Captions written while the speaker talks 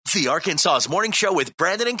The Arkansas's Morning Show with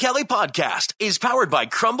Brandon and Kelly podcast is powered by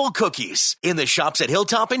Crumble Cookies in the shops at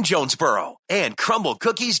Hilltop and Jonesboro and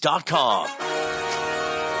crumblecookies.com.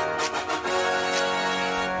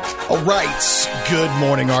 All right. Good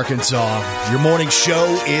morning, Arkansas. Your morning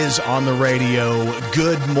show is on the radio.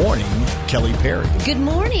 Good morning, Kelly Perry. Good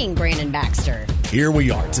morning, Brandon Baxter. Here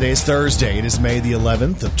we are. Today is Thursday. It is May the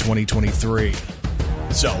 11th of 2023.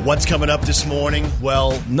 So what's coming up this morning?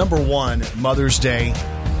 Well, number one, Mother's Day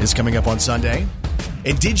is coming up on Sunday.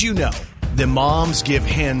 And did you know that moms give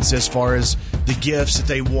hints as far as the gifts that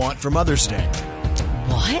they want for Mother's Day?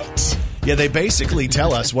 What? Yeah, they basically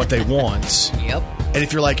tell us what they want. Yep. And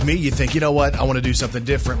if you're like me, you think, you know what? I want to do something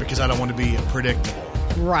different because I don't want to be predictable.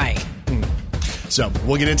 Right. So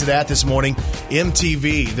we'll get into that this morning.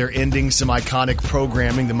 MTV, they're ending some iconic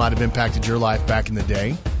programming that might have impacted your life back in the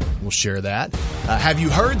day. We'll share that. Have you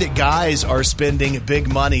heard that guys are spending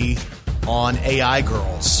big money on AI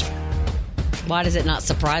girls? Why does it not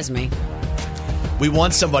surprise me? We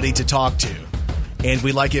want somebody to talk to, and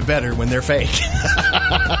we like it better when they're fake.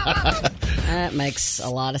 That makes a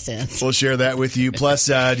lot of sense. We'll share that with you. Plus,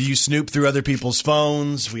 do you snoop through other people's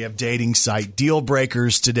phones? We have dating site deal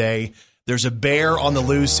breakers today. There's a bear on the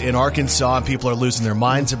loose in Arkansas, and people are losing their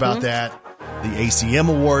minds about that. The ACM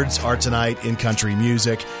Awards are tonight in country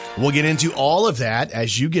music. We'll get into all of that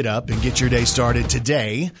as you get up and get your day started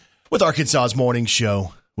today with Arkansas's Morning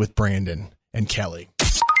Show with Brandon and Kelly.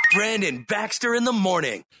 Brandon Baxter in the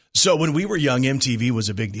morning. So when we were young, MTV was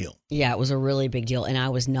a big deal. Yeah, it was a really big deal, and I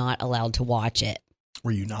was not allowed to watch it.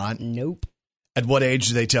 Were you not? Nope. At what age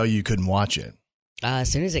did they tell you couldn't watch it? As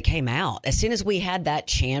soon as it came out. As soon as we had that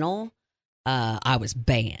channel, I was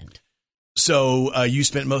banned. So you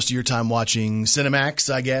spent most of your time watching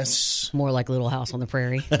Cinemax, I guess? More like Little House on the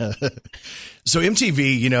Prairie. So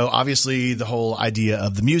MTV, you know, obviously the whole idea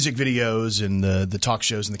of the music videos and the talk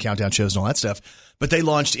shows and the countdown shows and all that stuff, but they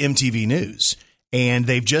launched MTV News. And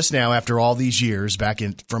they've just now, after all these years,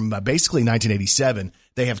 from basically 1987,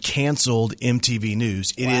 they have canceled MTV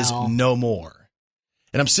News. It is no more.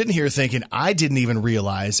 And I'm sitting here thinking, I didn't even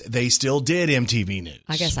realize they still did MTV News.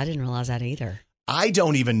 I guess I didn't realize that either. I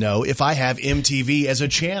don't even know if I have MTV as a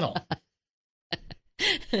channel.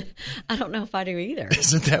 I don't know if I do either.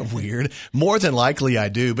 Isn't that weird? More than likely I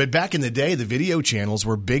do. But back in the day, the video channels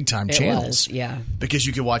were big-time channels. Yeah. Because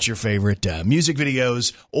you could watch your favorite music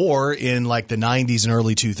videos, or in like the 90s and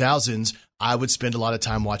early 2000s, I would spend a lot of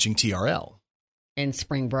time watching TRL. And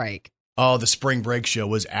Spring Break. Oh, the Spring Break show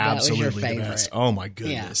was absolutely was your the favorite. best. Oh, my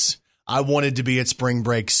goodness. Yeah. I wanted to be at Spring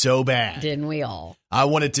Break so bad. Didn't we all? I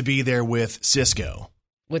wanted to be there with Cisco.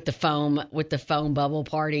 With the foam bubble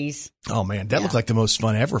parties. Oh, man, that looked like the most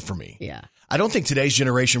fun ever for me. Yeah. I don't think today's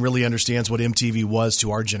generation really understands what MTV was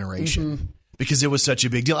to our generation because it was such a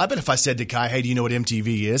big deal. I bet if I said to Kai, hey, do you know what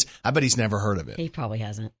MTV is? I bet he's never heard of it. He probably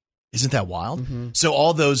hasn't. Isn't that wild? So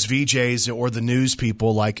all those VJs or the news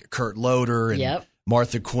people like Kurt Loder and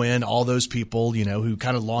Martha Quinn, all those people, you know, who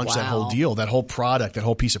kind of launched that whole deal, that whole product, that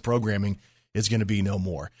whole piece of programming is going to be no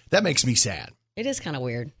more. That makes me sad. It is kind of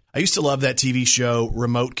weird. I used to love that TV show,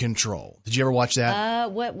 Remote Control. Did you ever watch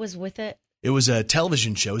that? What was with it? It was a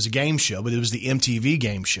television show. It was a game show, but it was the MTV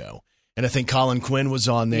game show. And I think Colin Quinn was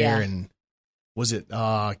on there. And was it,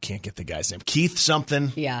 I can't get the guy's name. Keith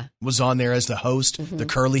something was on there as the host, the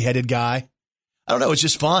curly-headed guy. I don't know. It's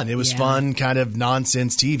just fun. It was fun, kind of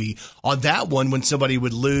nonsense TV. On that one, when somebody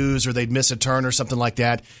would lose or they'd miss a turn or something like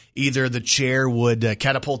that, either the chair would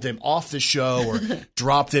catapult them off the show or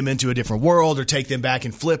drop them into a different world or take them back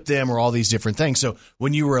and flip them or all these different things. So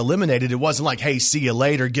when you were eliminated, it wasn't like, hey, see you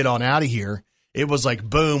later, get on out of here. It was like,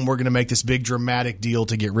 boom, we're going to make this big dramatic deal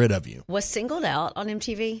to get rid of you. Was Singled Out on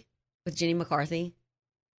MTV with Jenny McCarthy?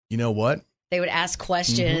 You know what? They would ask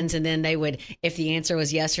questions, and then they would, if the answer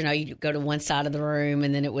was yes or no, you'd go to one side of the room,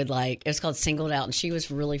 and then it was called Singled Out, and she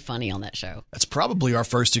was really funny on that show. That's probably our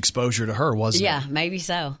first exposure to her, wasn't it? Yeah, maybe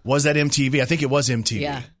so. Was that MTV? I think it was MTV.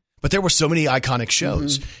 Yeah. But there were so many iconic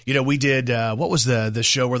shows. You know, we did, what was the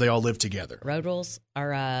show where they all lived together? Road Rules, or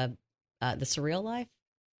The Surreal Life?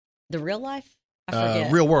 The Real Life? I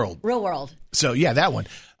forget. Real World. Real World. So, yeah, that one.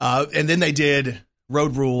 And then they did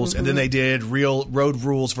Road Rules, and then they did Road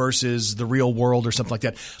Rules versus the Real World or something like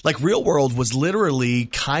that. Like Real World was literally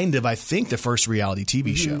kind of, I think, the first reality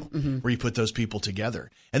TV show where you put those people together.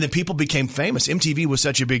 And then people became famous. MTV was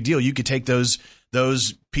such a big deal. You could take those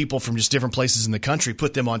people from just different places in the country,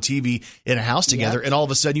 put them on TV in a house together, and all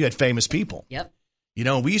of a sudden you had famous people. Yep. You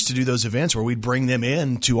know, we used to do those events where we'd bring them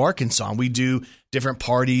in to Arkansas. We'd do different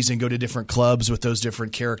parties and go to different clubs with those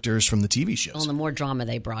different characters from the TV shows. Well, the more drama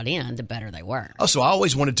they brought in, the better they were. Oh, so I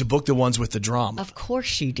always wanted to book the ones with the drama. Of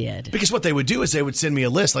course you did. Because what they would do is they would send me a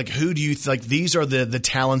list. Like, who do you like? These are the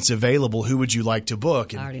talents available. Who would you like to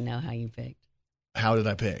book? And I already know how you picked. How did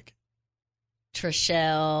I pick?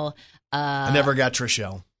 Trishelle. I never got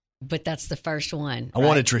Trishelle. But that's the first one. I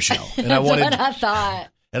wanted Trishelle. And That's what I thought.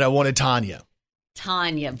 And I wanted Tanya.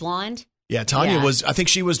 Tanya. Blonde? Yeah, Tanya was, I think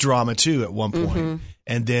she was drama too at one point. Mm-hmm.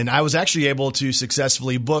 And then I was actually able to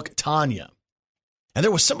successfully book Tanya. And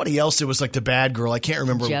there was somebody else that was like the bad girl. I can't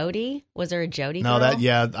remember. Jody? Was there a Jody girl?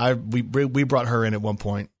 No, we brought her in at one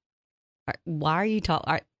point. Why are you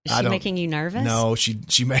talking? Is she making you nervous? No,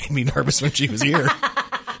 she made me nervous when she was here.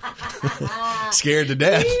 Scared to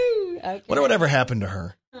death. Okay. Wonder whatever happened to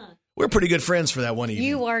her. Huh. We're pretty good friends for that one evening.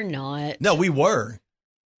 You are not. No, we were.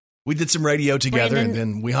 We did some radio together, and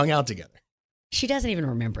then we hung out together. She doesn't even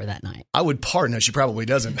remember that night. I would party. No, she probably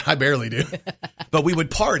doesn't. I barely do. But we would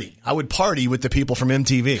party. I would party with the people from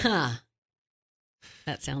MTV. Huh.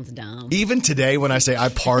 That sounds dumb. Even today, when I say I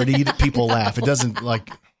partied, people laugh. It doesn't, like,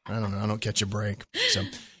 I don't know. I don't catch a break. So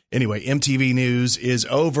anyway, MTV News is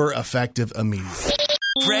over, effective immediately.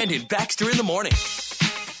 Brandon Baxter in the morning.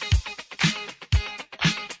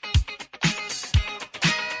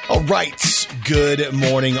 All right. Good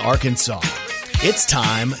morning, Arkansas. It's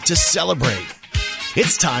time to celebrate.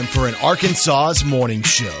 It's time for an Arkansas's morning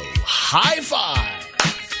show. High five.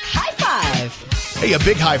 High five. Hey, a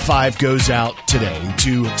big high five goes out today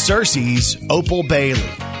to Searcy's Opal Bailey.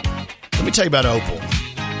 Let me tell you about Opal.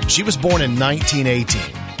 She was born in 1918.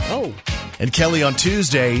 Oh. And Kelly, on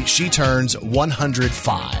Tuesday, she turns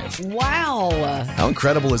 105. Wow. How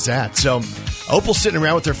incredible is that? So Opal's sitting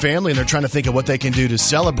around with her family, and they're trying to think of what they can do to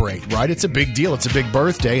celebrate, right? It's a big deal. It's a big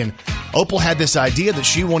birthday. And Opal had this idea that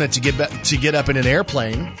she wanted to get up in an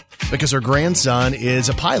airplane because her grandson is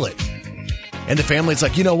a pilot. And the family's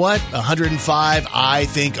like, you know what? 105, I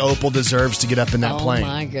think Opal deserves to get up in that plane. Oh,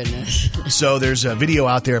 my goodness. So there's a video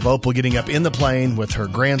out there of Opal getting up in the plane with her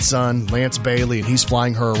grandson, Lance Bailey, and he's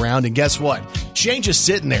flying her around. And guess what? She ain't just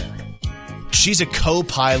sitting there. She's a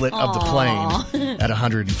co-pilot of the plane at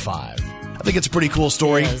 105. I think it's a pretty cool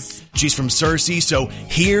story. Yes. She's from Searcy, so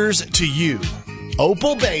here's to you,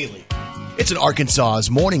 Opal Bailey. It's an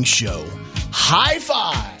Arkansas's morning show. High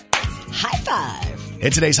five. High five.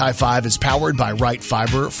 And today's high five is powered by Right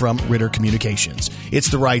Fiber from Ritter Communications. It's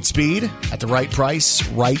the right speed at the right price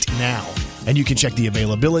right now. And you can check the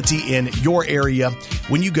availability in your area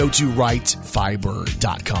when you go to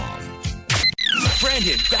rightfiber.com.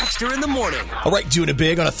 Brandon Baxter in the morning. All right, doing it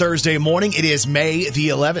big on a Thursday morning. It is May the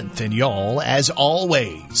 11th. And y'all, as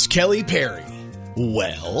always, Kelly Perry.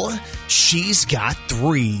 Well, she's got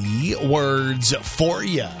 3 words for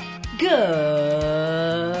you.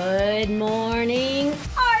 Good morning,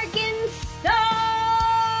 Arkansas!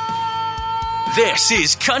 This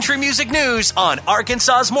is Country Music News on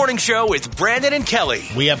Arkansas's Morning Show with Brandon and Kelly.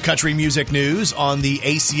 We have country music news on the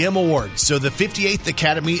ACM Awards. So the 58th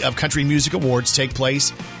Academy of Country Music Awards take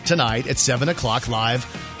place tonight at 7 o'clock live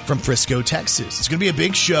from Frisco, Texas. It's going to be a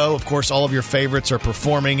big show. Of course, all of your favorites are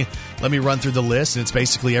performing. Let me run through the list, and it's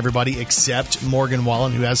basically everybody except Morgan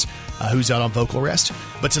Wallen, who's out on vocal rest.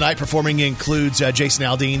 But tonight, performing includes Jason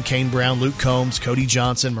Aldean, Kane Brown, Luke Combs, Cody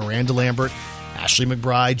Johnson, Miranda Lambert, Ashley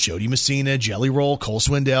McBride, Jody Messina, Jelly Roll, Cole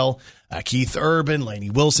Swindell, Keith Urban, Lainey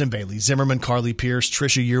Wilson, Bailey Zimmerman, Carly Pierce,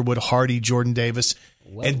 Trisha Yearwood, Hardy, Jordan Davis,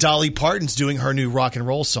 and Dolly Parton's doing her new rock and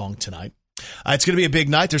roll song tonight. It's going to be a big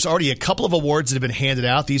night. There's already a couple of awards that have been handed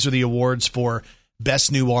out. These are the awards for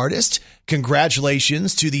Best New Artist.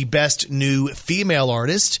 Congratulations to the Best New Female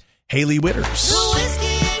Artist, Haley Witters.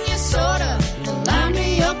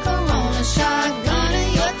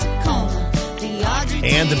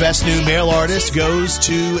 And the Best New Male Artist goes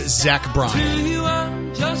to Zach Bryan. You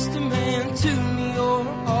are just a man to me, you're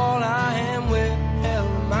all I am. Where the hell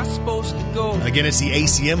am I supposed to go? Again, it's the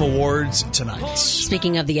ACM Awards tonight.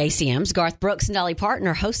 Speaking of the ACMs, Garth Brooks and Dolly Parton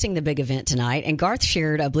are hosting the big event tonight, and Garth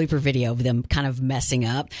shared a blooper video of them kind of messing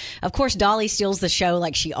up. Of course, Dolly steals the show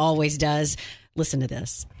like she always does. Listen to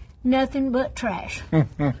this. Nothing but trash. You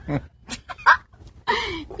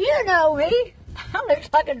know me. I look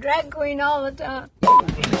like a drag queen all the time.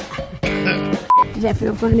 Does that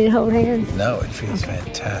feel funny to hold hands? No, it feels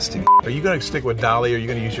fantastic. Are you going to stick with Dolly, or are you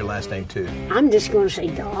going to use your last name too? I'm just going to say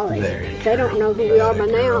Dolly. There you go. They don't know who we are by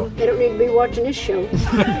now. They don't need to be watching this show.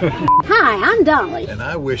 Hi, I'm Dolly. And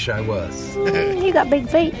I wish I was. You got big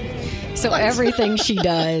feet. So everything she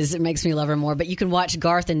does, it makes me love her more. But you can watch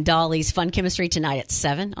Garth and Dolly's Fun Chemistry tonight at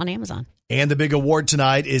 7 on Amazon. And the big award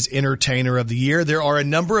tonight is Entertainer of the Year. There are a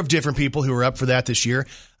number of different people who are up for that this year.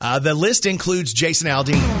 The list includes Jason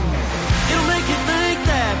Aldean.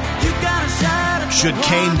 Should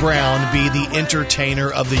Kane Brown be the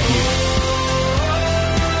Entertainer of the Year?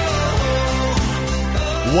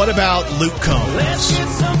 What about Luke Combs?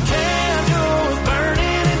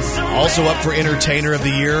 Also up for Entertainer of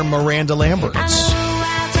the Year, Miranda Lambert.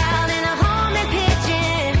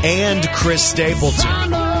 And Chris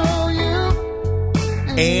Stapleton.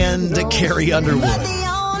 And Carrie Underwood.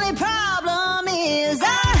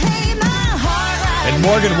 And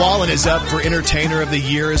Morgan Wallen is up for Entertainer of the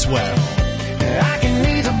Year as well. I can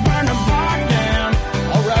either burn a bar down,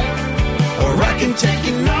 all right, or I can take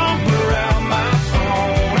your number out my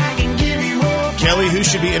phone. I can give you a Kelly, who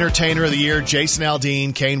should be Entertainer of the Year? Jason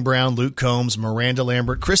Aldean, Kane Brown, Luke Combs, Miranda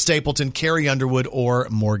Lambert, Chris Stapleton, Carrie Underwood, or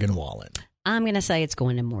Morgan Wallen? I'm going to say it's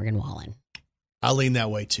going to Morgan Wallen. I'll lean that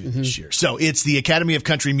way, too, this year. So it's the Academy of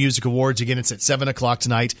Country Music Awards. Again, it's at 7 o'clock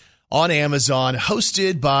tonight on Amazon,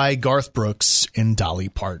 hosted by Garth Brooks and Dolly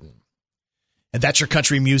Parton. And that's your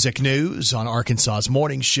country music news on Arkansas's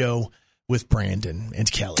Morning Show with Brandon and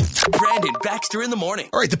Kelly. Brandon Baxter in the morning.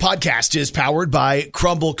 All right, the podcast is powered by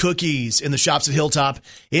Crumble Cookies in the shops at Hilltop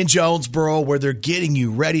in Jonesboro, where they're getting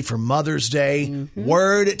you ready for Mother's Day.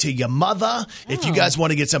 Word to your mother. If you guys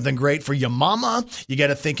want to get something great for your mama, you got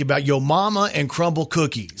to think about Yo Mama and Crumble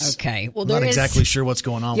Cookies. Okay. Well, I'm not exactly sure what's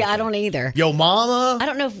going on. Yeah, with I don't either. Yo Mama. I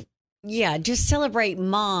don't know if... Yeah, just celebrate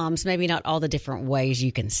moms, maybe not all the different ways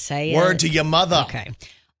you can say it. Word to your mother. Okay.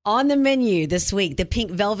 On the menu this week, the pink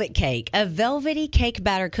velvet cake, a velvety cake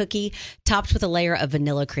batter cookie topped with a layer of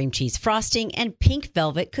vanilla cream cheese frosting and pink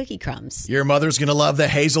velvet cookie crumbs. Your mother's going to love the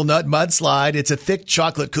hazelnut mudslide. It's a thick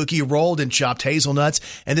chocolate cookie rolled in chopped hazelnuts,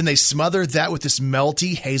 and then they smother that with this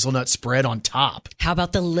melty hazelnut spread on top. How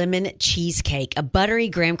about the lemon cheesecake, a buttery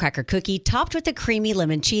graham cracker cookie topped with a creamy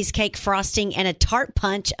lemon cheesecake frosting and a tart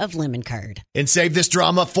punch of lemon curd. And save this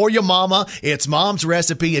drama for your mama. It's Mom's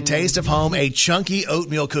Recipe, a taste of home, a chunky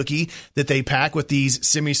oatmeal cookie that they pack with these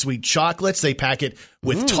semi-sweet chocolates. They pack it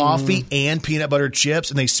with toffee and peanut butter chips,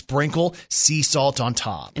 and they sprinkle sea salt on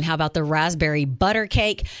top. And how about the raspberry butter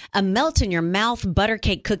cake, a melt-in-your-mouth butter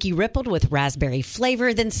cake cookie rippled with raspberry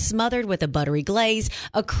flavor, then smothered with a buttery glaze,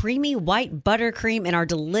 a creamy white buttercream, and our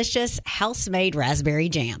delicious house-made raspberry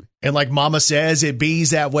jam. And like Mama says, it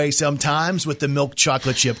bees that way sometimes with the milk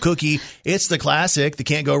chocolate chip cookie. It's the classic, the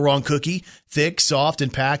can't-go-wrong cookie, thick, soft,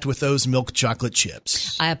 and packed with those milk chocolate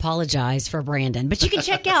chips. I apologize for Brandon, but you can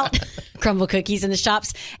check out Crumble Cookies in the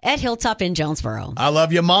shops at Hilltop in Jonesboro. I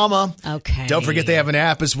love you, Mama. Okay. Don't forget they have an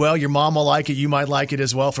app as well. Your mom will like it. You might like it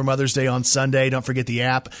as well for Mother's Day on Sunday. Don't forget the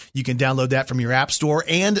app. You can download that from your app store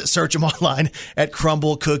and search them online at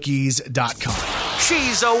crumblecookies.com.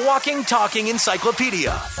 She's a walking, talking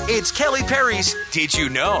encyclopedia. It's Kelly Perry's Did You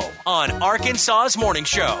Know on Arkansas's Morning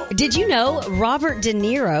Show. Did you know Robert De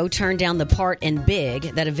Niro turned down the part in Big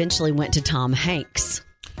that eventually went to Tom Hanks?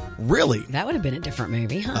 Really? That would have been a different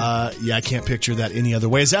movie, huh? Yeah, I can't picture that any other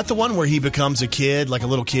way. Is that the one where he becomes a kid, like a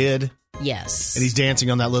little kid? Yes. And he's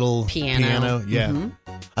dancing on that little piano? Yeah.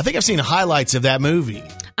 I think I've seen highlights of that movie.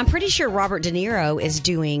 I'm pretty sure Robert De Niro is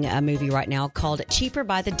doing a movie right now called Cheaper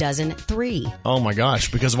by the Dozen 3. Oh, my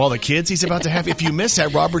gosh. Because of all the kids he's about to have. If you missed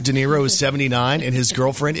that, Robert De Niro is 79 and his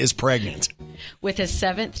girlfriend is pregnant. With his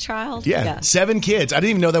 7th child? Yeah, 7 kids. I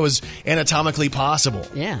didn't even know that was anatomically possible.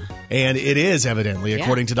 Yeah. And it is, evidently,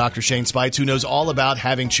 according to Dr. Shane Spites, who knows all about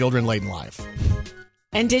having children late in life.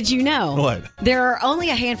 And did you know? What? There are only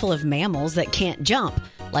a handful of mammals that can't jump,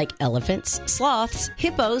 like elephants, sloths,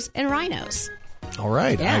 hippos, and rhinos. All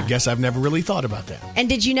right. Yeah. I guess I've never really thought about that. And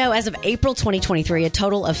did you know, as of April 2023, a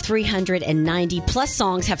total of 390 plus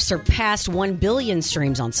songs have surpassed 1 billion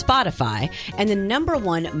streams on Spotify. And the number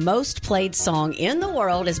one most played song in the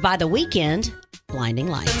world is by The Weeknd, Blinding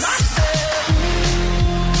Lights.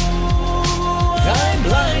 I'm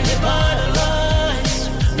blinded by the lights.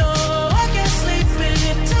 No, I can't sleep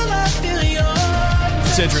until I feel yours.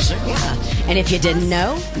 It's interesting. Yeah. And if you didn't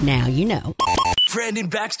know, now you know. Brandon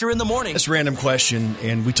Baxter in the morning. This random question,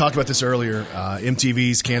 and we talked about this earlier.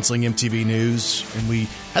 MTV's canceling MTV News, and we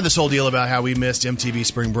had this whole deal about how we missed MTV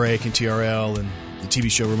Spring Break and TRL and the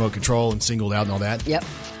TV show Remote Control and Singled Out and all that. Yep.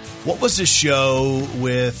 What was the show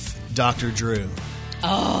with Dr. Drew?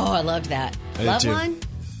 Oh, I loved that. Love One?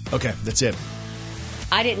 Okay, that's it.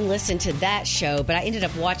 I didn't listen to that show, but I ended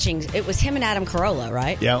up watching. It was him and Adam Carolla,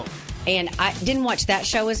 right? Yeah. And I didn't watch that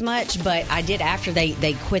show as much, but I did after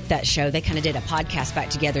they quit that show. They kind of did a podcast back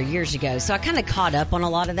together years ago. So I kind of caught up on a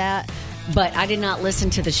lot of that. But I did not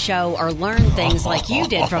listen to the show or learn things like you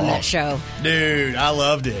did from that show. Dude, I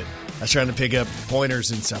loved it. I was trying to pick up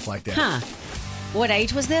pointers and stuff like that. Huh. What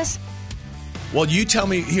age was this? Well, you tell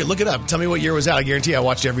me. Here, look it up. Tell me what year it was out. I guarantee I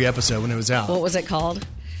watched every episode when it was out. What was it called?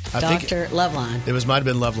 Dr. Loveline. It might have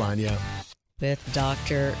been Loveline, yeah. With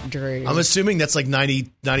Dr. Drew. I'm assuming that's like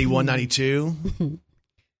 90, 91, 92.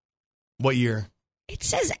 What year? It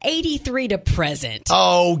says 83 to present.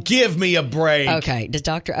 Oh, give me a break. Okay. Does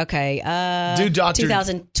Dr. Okay. Do Dr.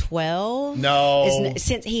 2012? No.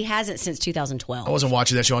 Since he hasn't since 2012. I wasn't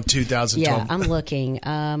watching that show in 2012. Yeah, I'm looking.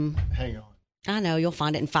 Hang on. I know. You'll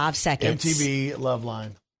find it in 5 seconds. MTV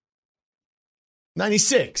Loveline.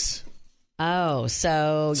 96. Oh,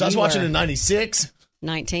 so I was watching in 96?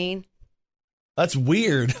 19? That's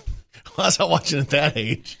weird. Why was I watching at that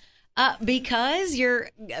age? Because you're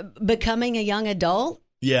becoming a young adult?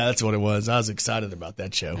 Yeah, that's what it was. I was excited about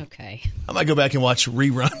that show. Okay. I might go back and watch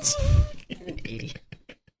reruns.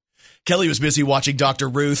 Kelly was busy watching Dr.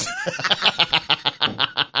 Ruth.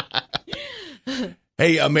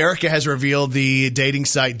 Hey, America has revealed the dating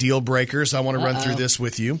site deal breakers. I want to run through this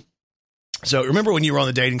with you. So remember when you were on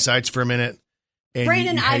the dating sites for a minute? And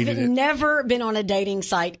Brandon, you I've never been on a dating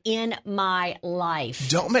site in my life.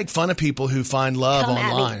 Don't make fun of people who find love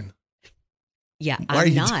online. Yeah,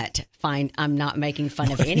 I'm not making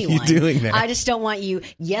fun of anyone. Why are you doing that? I just don't want you.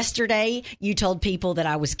 Yesterday, you told people that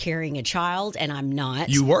I was carrying a child, and I'm not.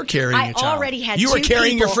 You were carrying a child. I already had You were two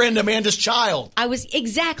carrying people. your friend Amanda's child. I was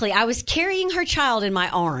carrying her child in my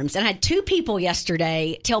arms, and I had two people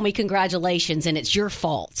yesterday tell me congratulations, and it's your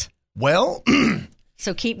fault. Well,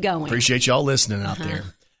 so keep going. Appreciate y'all listening out there.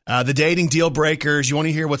 The dating deal breakers. You want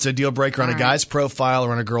to hear what's a deal breaker on a guy's profile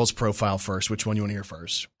or on a girl's profile first? Which one you want to hear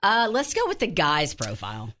first? Let's go with the guy's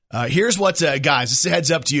profile. Here's what's, guys, this is a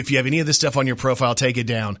heads up to you. If you have any of this stuff on your profile, take it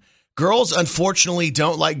down. Girls, unfortunately,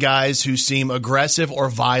 don't like guys who seem aggressive or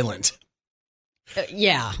violent.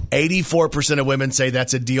 Yeah. 84% of women say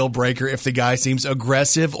that's a deal breaker if the guy seems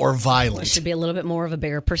aggressive or violent. It should be a little bit more of a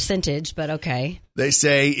bigger percentage, but okay. They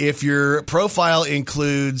say if your profile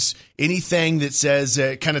includes anything that says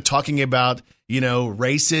kind of talking about,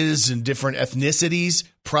 races and different ethnicities,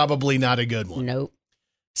 probably not a good one. Nope.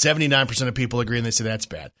 79% of people agree, and they say that's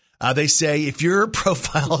bad. They say if your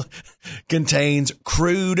profile contains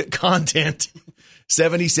crude content,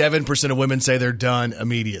 77% of women say they're done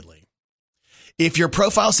immediately. If your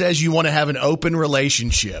profile says you want to have an open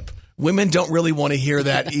relationship, women don't really want to hear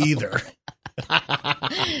that either.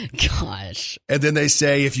 Gosh. And then they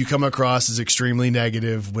say if you come across as extremely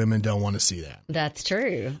negative, women don't want to see that. That's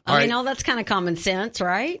true. I mean, that's kind of common sense,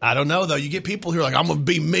 right? I don't know, though. You get people who are like, I'm going to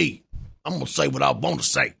be me. I'm going to say what I want to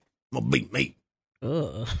say. I'm going to be me.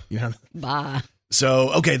 Ugh. Yeah. Bye.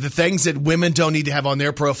 So, okay, the things that women don't need to have on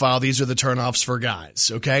their profile, these are the turnoffs for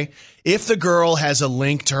guys, okay? If the girl has a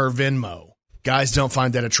link to her Venmo, guys don't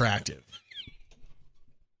find that attractive.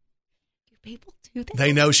 Do people do that?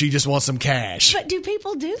 They know she just wants some cash. But do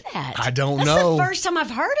people do that? I don't know. know. That's the first time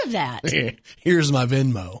I've heard of that. Here's my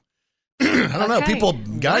Venmo. I don't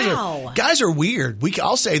know. Guys are weird.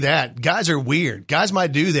 I'll say that. Guys are weird. Guys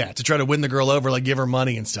might do that to try to win the girl over, like give her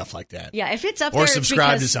money and stuff like that. Yeah, if it's up there, or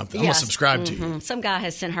subscribe to something. I'm going to subscribe to you. Some guy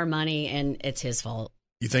has sent her money and it's his fault.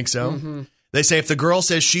 You think so? Mm-hmm. They say if the girl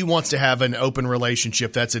says she wants to have an open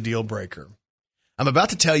relationship, that's a deal breaker. I'm about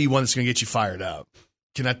to tell you one that's going to get you fired up.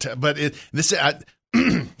 Can I?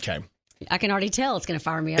 Okay. I can already tell it's going to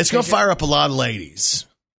fire me up. It's going to fire up a lot of ladies.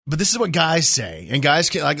 But this is what guys say. And guys,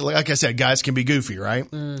 can, like I said, guys can be goofy, right?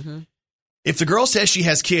 Mm-hmm. If the girl says she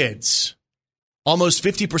has kids, almost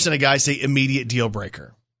 50% of guys say immediate deal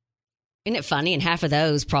breaker. Isn't it funny? And half of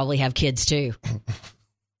those probably have kids too.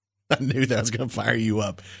 I knew that was going to fire you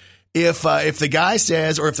up. If the guy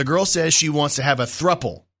says, or if the girl says she wants to have a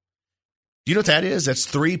throuple, do you know what that is? That's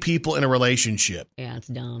 3 people in a relationship. Yeah, it's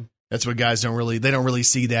dumb. That's what guys don't really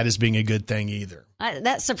see that as being a good thing either.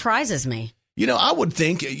 That surprises me. I would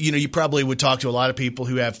think, you probably would talk to a lot of people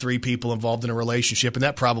who have 3 people involved in a relationship, and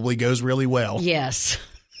that probably goes really well. Yes.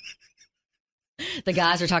 The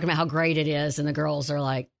guys are talking about how great it is, and the girls are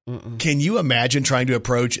like, mm-mm. Can you imagine trying to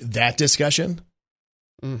approach that discussion?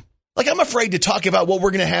 Mm. Like, I'm afraid to talk about what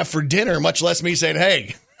we're going to have for dinner, much less me saying,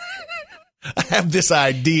 hey, I have this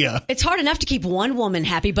idea. It's hard enough to keep one woman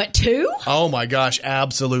happy, but 2? Oh, my gosh,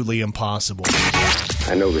 absolutely impossible.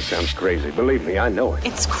 I know this sounds crazy. Believe me, I know it.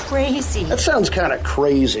 It's crazy. That sounds kind of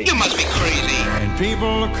crazy. You must be crazy. And people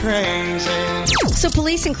are crazy. So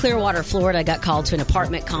police in Clearwater, Florida got called to an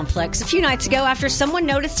apartment complex a few nights ago after someone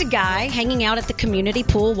noticed a guy hanging out at the community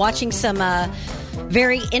pool watching some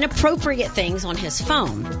very inappropriate things on his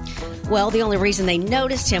phone. Well, the only reason they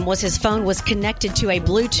noticed him was his phone was connected to a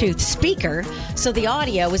Bluetooth speaker, so the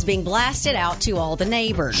audio was being blasted out to all the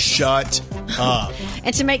neighbors. Shut up.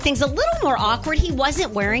 And to make things a little more awkward, he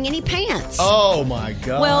wasn't wearing any pants. Oh, my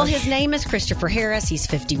God. Well, his name is Christopher Harris. He's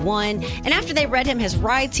 51. And after they read him his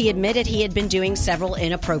rights, he admitted he had been doing several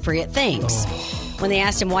inappropriate things. When they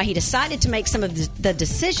asked him why he decided to make some of the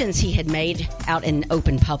decisions he had made out in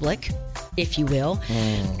open public, if you will,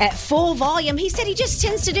 at full volume, he said he just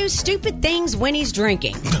tends to do stupid things when he's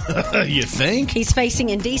drinking. You think? He's facing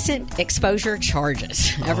indecent exposure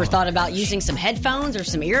charges. Ever thought about using some headphones or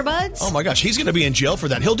some earbuds? Oh, my gosh. He's going to be in jail for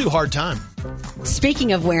that. He'll do hard time.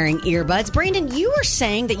 Speaking of wearing earbuds, Brandon, you were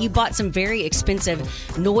saying that you bought some very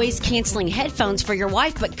expensive noise-canceling headphones for your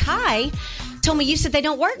wife, but Kai told me you said they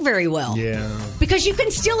don't work very well. Yeah. Because you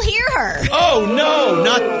can still hear her. Oh, no.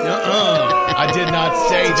 Not. I did not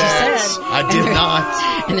say that. I did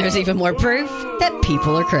not. And there's even more proof that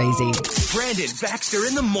people are crazy. Brandon Baxter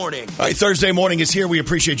in the morning. All right, Thursday morning is here. We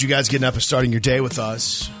appreciate you guys getting up and starting your day with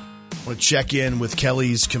us. I want to check in with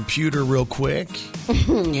Kelly's computer real quick.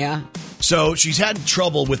 Yeah. So she's had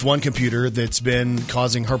trouble with one computer that's been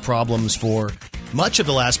causing her problems for much of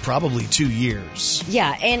the last probably 2 years.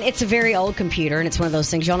 Yeah, and it's a very old computer, and it's one of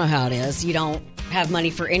those things, y'all know how it is. You don't have money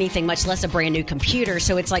for anything, much less a brand new computer,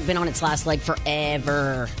 so it's like been on its last leg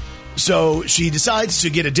forever. So she decides to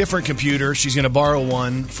get a different computer. She's going to borrow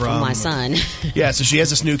one from my son. Yeah, so she has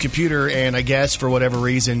this new computer, and I guess for whatever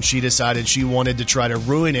reason, she decided she wanted to try to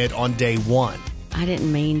ruin it on day one. I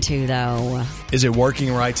didn't mean to, though. Is it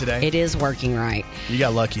working right today? It is working right. You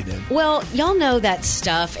got lucky then. Well, y'all know that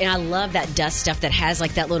stuff, and I love that dust stuff that has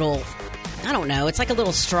like that little, I don't know, it's like a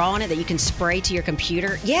little straw in it that you can spray to your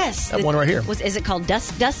computer. Yes. That one right here. Is it called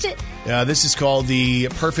Dust It? This is called the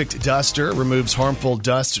Perfect Duster. It removes harmful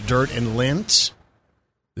dust, dirt, and lint.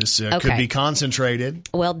 This could be concentrated.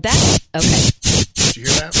 Well, that's okay. Did you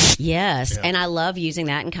hear that? Yes, yeah. And I love using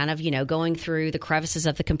that and kind of, going through the crevices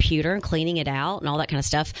of the computer and cleaning it out and all that kind of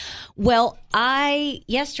stuff. Well,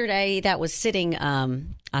 yesterday that was sitting,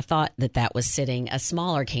 I thought that was sitting a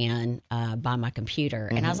smaller can by my computer.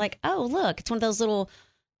 And I was like, oh, look, it's one of those little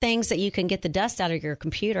things that you can get the dust out of your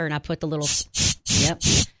computer. And I put the little,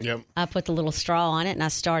 I put the little straw on it and I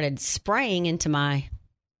started spraying into my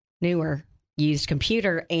newer used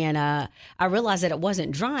computer, and I realized that it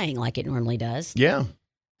wasn't drying like it normally does. Yeah.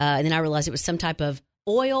 And then I realized it was some type of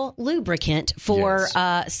oil lubricant for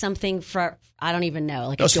something for, I don't even know.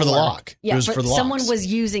 Like it was for the lock. Yeah, it was for the locks. Someone was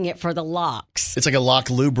using it for the locks. It's like a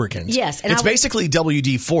lock lubricant. Yes. And it's basically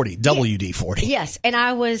WD-40. WD-40. Yes. And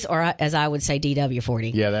I was, or as I would say,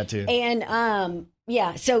 DW-40. Yeah, that too. And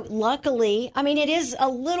so luckily, I mean, it is a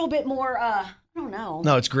little bit more, I don't know.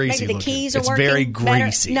 No, it's greasy. Maybe the keys are it's working very better.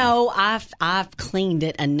 greasy. No, I've cleaned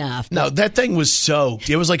it enough. No, that thing was soaked.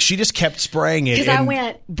 It was like she just kept spraying it. Because I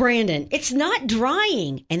went, Brandon, it's not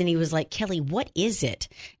drying. And then he was like, Kelly, what is it?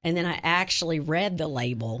 And then I actually read the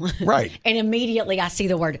label. Right. And immediately I see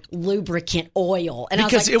the word lubricant oil. And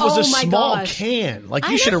because I was like, it was oh a my small gosh. can. Like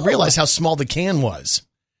you should have realized how small the can was.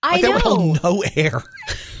 Like, I know. That would hold no air.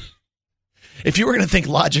 If you were going to think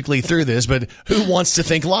logically through this, but who wants to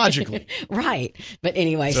think logically? Right. But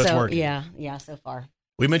anyway, so yeah, so far.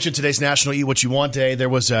 We mentioned today's National Eat What You Want Day. There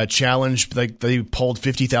was a challenge. They polled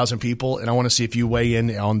 50,000 people, and I want to see if you weigh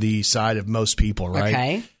in on the side of most people, right?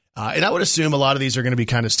 Okay. And I would assume a lot of these are going to be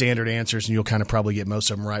kind of standard answers, and you'll kind of probably get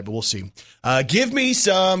most of them right, but we'll see. Give me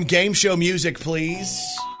some game show music, please.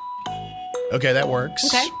 Okay, that works.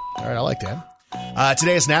 Okay. All right, I like that.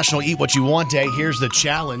 Today is National Eat What You Want Day. Here's the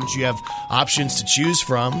challenge. You have options to choose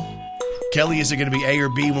from. Kelly, is it going to be A or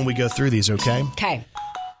B when we go through these, okay? Okay.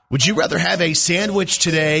 Would you rather have a sandwich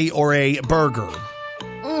today or a burger?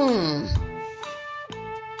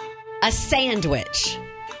 A sandwich.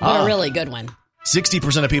 What a really good one.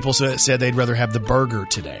 60% of people said they'd rather have the burger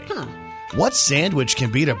today. Huh. What sandwich can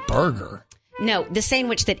beat a burger? No, the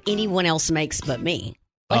sandwich that anyone else makes but me.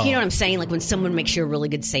 Like, you know what I'm saying? Like when someone makes you a really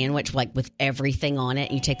good sandwich, like with everything on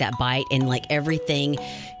it, you take that bite and like everything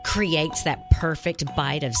creates that perfect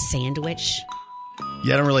bite of sandwich.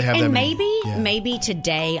 Yeah, I don't really have that. And maybe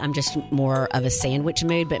today I'm just more of a sandwich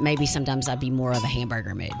mood, but maybe sometimes I'd be more of a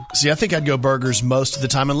hamburger mood. See, I think I'd go burgers most of the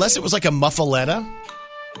time, unless it was like a muffaletta,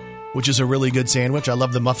 which is a really good sandwich. I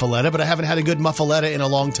love the muffaletta, but I haven't had a good muffaletta in a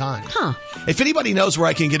long time. Huh. If anybody knows where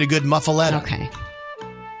I can get a good muffaletta. Okay.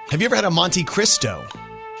 Have you ever had a Monte Cristo?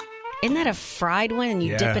 Isn't that a fried one? And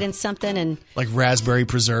you dip it in something and... Like raspberry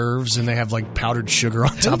preserves, and they have like powdered sugar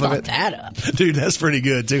on top of it. That up? Dude, that's pretty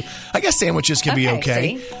good, too. I guess sandwiches can be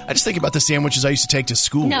okay. See? I just think about the sandwiches I used to take to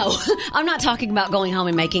school. No, I'm not talking about going home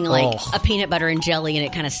and making like a peanut butter and jelly and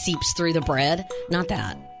it kind of seeps through the bread. Not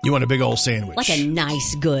that. You want a big old sandwich. Like a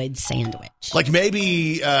nice, good sandwich. Like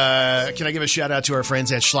maybe, can I give a shout out to our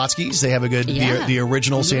friends at Schlotsky's? They have a good, the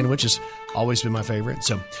original sandwich has always been my favorite.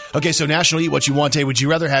 So, okay, so National Eat What You Want Day. Would you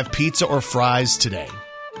rather have pizza or fries today?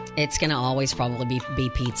 It's going to always probably be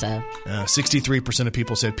pizza. 63% of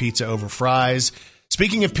people said pizza over fries.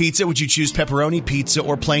 Speaking of pizza, would you choose pepperoni pizza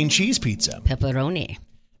or plain cheese pizza? Pepperoni.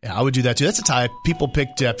 Yeah, I would do that too. That's a tie. People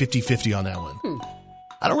picked 50-50 on that one.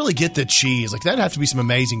 I don't really get the cheese. Like, that'd have to be some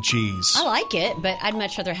amazing cheese. I like it, but I'd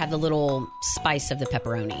much rather have the little spice of the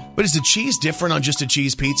pepperoni. But is the cheese different on just a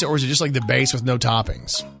cheese pizza, or is it just like the base with no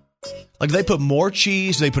toppings? Like, do they put more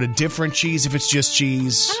cheese? Do they put a different cheese if it's just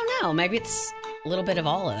cheese? I don't know. Maybe it's a little bit of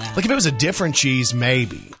all of that. Like, if it was a different cheese,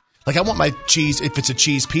 maybe. Like, I want my cheese, if it's a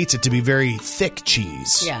cheese pizza, to be very thick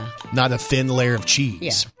cheese. Yeah. Not a thin layer of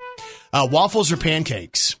cheese. Yeah. Waffles or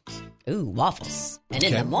pancakes? Ooh, waffles. And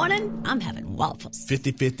in the morning, I'm having waffles.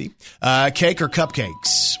 50-50. Cake or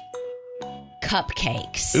cupcakes?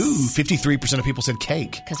 Cupcakes. Ooh, 53% of people said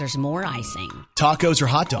cake. Because there's more icing. Tacos or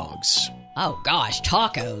hot dogs? Oh, gosh,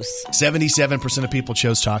 tacos. 77% of people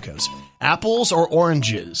chose tacos. Apples or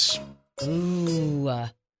oranges? Ooh.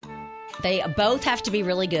 They both have to be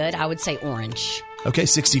really good. I would say orange. Okay,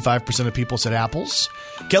 65% of people said apples.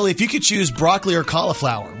 Kelly, if you could choose broccoli or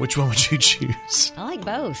cauliflower, which one would you choose? I like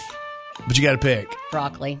both. But you got to pick.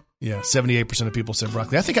 Broccoli. Yeah, 78% of people said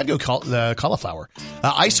broccoli. I think I'd go the cauliflower.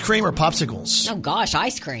 Ice cream or popsicles? Oh, gosh,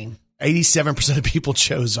 ice cream. 87% of people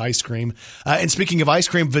chose ice cream. And speaking of ice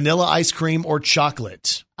cream, vanilla ice cream or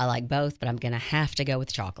chocolate? I like both, but I'm going to have to go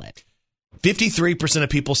with chocolate. 53% of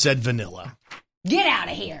people said vanilla. Get out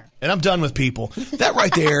of here. And I'm done with people. That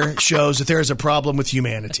right there shows that there is a problem with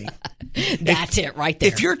humanity. That's it right there.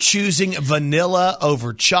 If you're choosing vanilla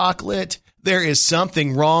over chocolate, there is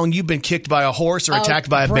something wrong. You've been kicked by a horse or attacked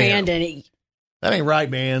by a bear. That ain't right,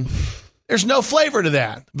 man. There's no flavor to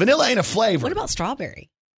that. Vanilla ain't a flavor. What about strawberry?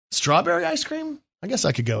 Strawberry ice cream? I guess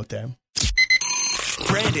I could go with that.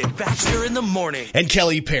 Brandon Baxter in the morning. And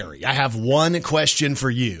Kelly Perry, I have one question for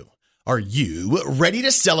you. Are you ready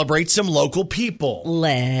to celebrate some local people?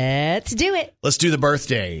 Let's do it. Let's do the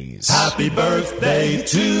birthdays. Happy birthday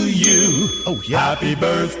to you. Oh, yeah. Happy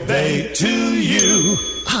birthday to you.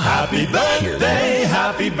 Happy birthday,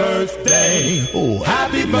 happy birthday. Oh,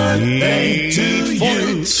 happy birthday to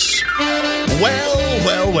you. Well.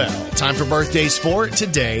 Time for birthdays for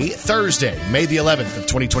today, Thursday, May the 11th of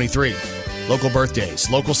 2023. Local birthdays,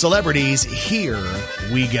 local celebrities. Here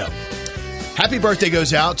we go. Happy birthday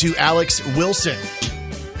goes out to Alex Wilson,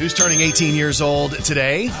 who's turning 18 years old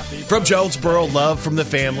today. From Jonesboro, love from the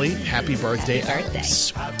family. Happy birthday,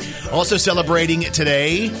 Alex. Also celebrating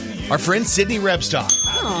today, our friend Sydney Rebstock.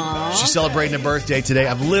 Aww. She's celebrating a birthday today.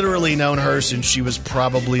 I've literally known her since she was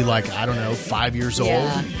probably 5 years old.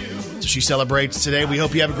 Yeah. So she celebrates today. We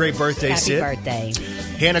hope you have a great birthday, Sid. Happy birthday.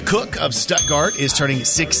 Hannah Cook of Stuttgart is turning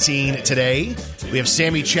 16 today. We have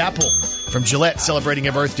Sammy Chappell from Gillette celebrating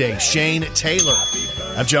a birthday. Shane Taylor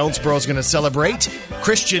of Jonesboro is going to celebrate.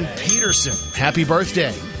 Christian Peterson, happy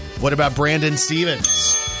birthday. What about Brandon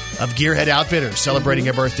Stevens of Gearhead Outfitters celebrating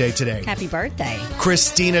a birthday today? Happy birthday.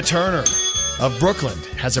 Christina Turner of Brooklyn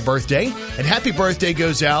has a birthday. And happy birthday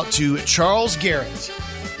goes out to Charles Garrett.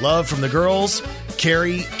 Love from the girls,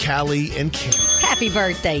 Carrie, Callie, and Cameron. Happy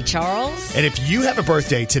birthday, Charles. And if you have a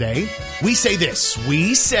birthday today, we say this.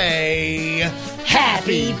 We say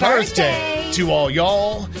Happy birthday to all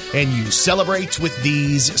y'all, and you celebrate with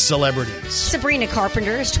these celebrities. Sabrina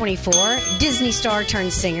Carpenter is 24. Disney star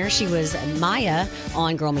turned singer. She was Maya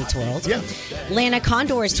on Girl Meets World. Yeah. Lana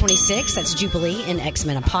Condor is 26. That's Jubilee in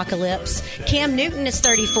X-Men Apocalypse. Cam Newton is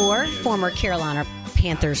 34. Former Carolina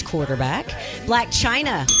Panthers quarterback. Black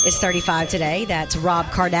China is 35 today. That's Rob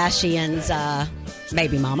Kardashian's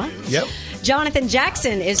baby mama. Yep. Jonathan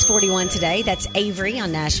Jackson is 41 today. That's Avery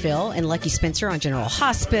on Nashville and Lucky Spencer on General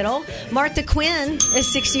Hospital. Martha Quinn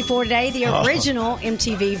is 64 today, the original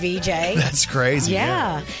MTV VJ. That's crazy.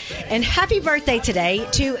 Yeah. And happy birthday today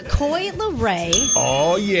to Coy LeRae.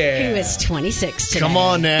 Oh, yeah. Who is 26 today. Come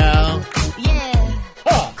on now. Yeah.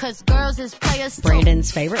 Cause girls is players too.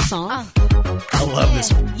 Brandon's favorite song. I love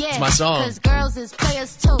this one. Yeah. It's my song. Cause girls is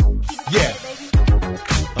players too. Yeah.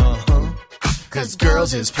 Cause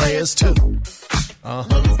girls is players too.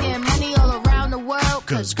 Niggas getting money all around the world.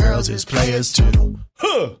 Cause girls is players too.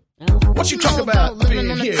 Huh. What you talking about? Living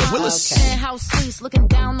on the Here, top, Willis. penthouse suites, looking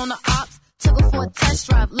down on the ops. Took her for a test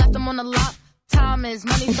drive, left them on the lot. Time is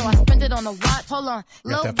money, so I spend it on a watch. Hold on,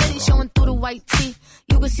 little bitty showing through the white tee.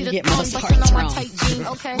 You can see the thong busting on my tight jeans.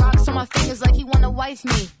 Okay, rocks on my fingers like he wanna wife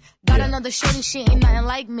me. Got another shorty, she ain't nothing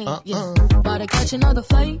like me. Yeah, about to catch another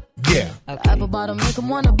flight. Yeah, apple bottom make him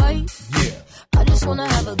wanna bite. Yeah, I just wanna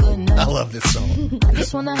have a good night. I love this song. I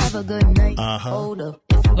just wanna have a good night. Hold up.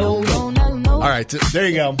 All right, there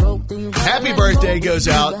you go. Happy birthday goes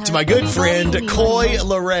out to my good friend Coy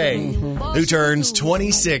LeRae, who turns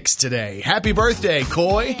 26 today. Happy birthday,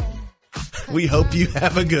 Coy. We hope you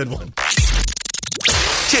have a good one.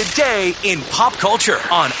 Today in pop culture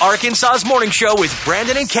on Arkansas's Morning Show with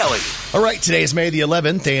Brandon and Kelly. All right, today is May the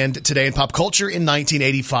 11th, and today in pop culture in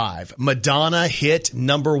 1985, Madonna hit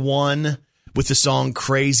number 1 with the song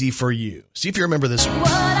Crazy for You. See if you remember this one.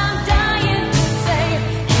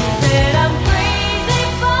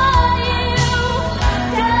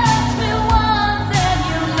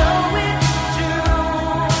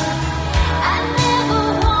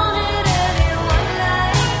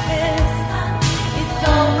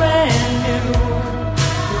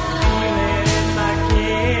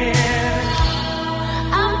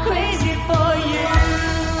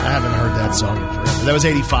 Song forever. That was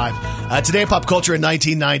 85. Today in pop culture in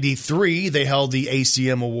 1993, they held the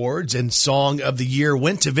ACM Awards, and Song of the Year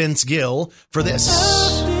went to Vince Gill for this.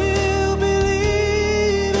 Still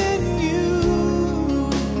believe in you,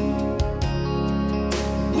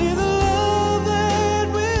 with a love that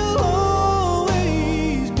will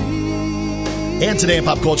always be. And today in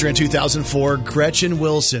pop culture in 2004, Gretchen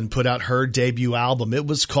Wilson put out her debut album. It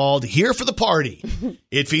was called Here for the Party.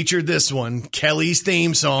 It featured this one, Kelly's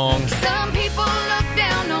theme song. Some people look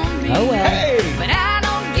down on me. Oh, well. Hey! But I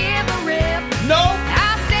don't give a rip. No!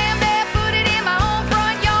 I stand barefooted in my own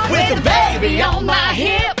front yard With a baby on my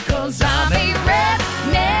hip. Cause I'm a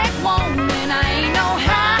redneck woman. I ain't no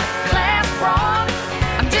high-class broad.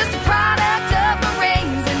 I'm just a product of my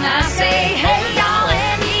rains. And I say, hey, y'all,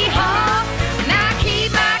 and yee-haw. And I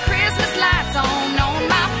keep my Christmas lights on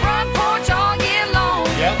my front porch all year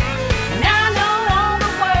long. Yep. And I know all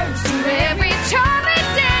the words to every Charlie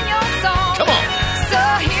Daniels song. Come on. So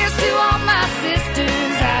here's to all my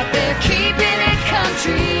sisters out there keeping it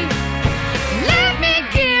country. Let me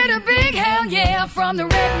get a big hell yeah from the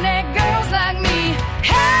redneck girls like me.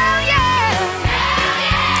 Hell yeah! Hell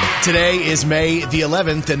yeah! Today is May the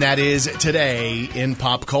 11th, and that is today in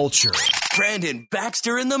pop culture. Brandon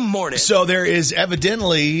Baxter in the morning. So there is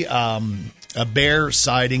evidently a bear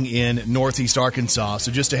sighting in northeast Arkansas.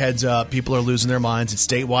 So just a heads up, people are losing their minds. It's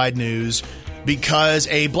statewide news because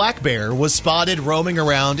a black bear was spotted roaming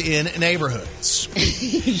around in neighborhoods.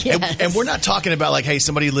 Yes. And we're not talking about like, hey,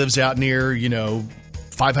 somebody lives out near,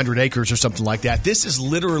 500 acres or something like that. This is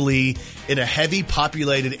literally in a heavy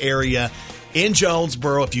populated area in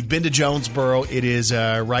Jonesboro. If you've been to Jonesboro, it is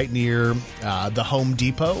right near the Home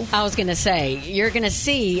Depot. I was going to say, you're going to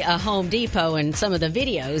see a Home Depot in some of the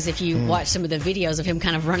videos if you watch some of the videos of him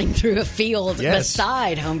kind of running through a field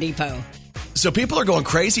beside Home Depot. So people are going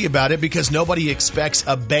crazy about it because nobody expects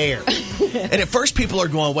a bear. And at first people are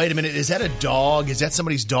going, wait a minute, is that a dog? Is that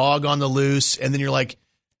somebody's dog on the loose? And then you're like,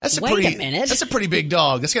 that's a pretty big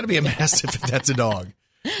dog. That's got to be a mastiff if that's a dog.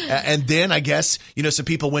 And then I guess, some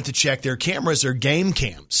people went to check their cameras or game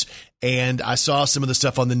cams. And I saw some of the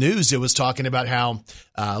stuff on the news. It was talking about how,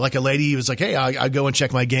 like a lady was like, hey, I go and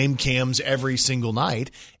check my game cams every single night.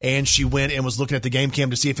 And she went and was looking at the game cam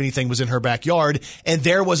to see if anything was in her backyard. And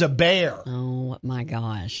there was a bear. Oh, my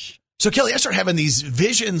gosh. So, Kelly, I start having these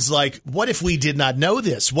visions like, what if we did not know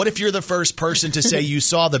this? What if you're the first person to say you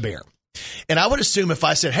saw the bear? And I would assume if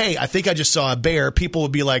I said, hey, I think I just saw a bear, people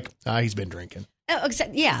would be like, he's been drinking. Oh,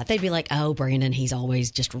 yeah, they'd be like, oh, Brandon, he's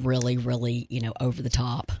always just really, really, over the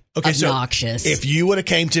top, So obnoxious. if you would have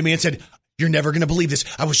came to me and said, you're never going to believe this,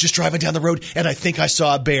 I was just driving down the road and I think I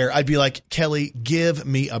saw a bear, I'd be like, Kelly, give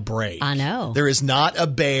me a break. I know. There is not a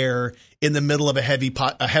bear in the middle of a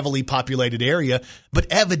heavily populated area, but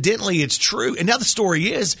evidently it's true. And now the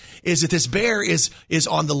story is that this bear is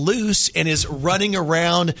on the loose and is running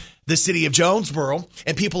around the city of Jonesboro,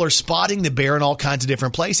 and people are spotting the bear in all kinds of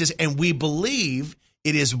different places, and we believe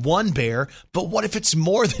it is one bear, but what if it's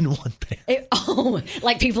more than one bear?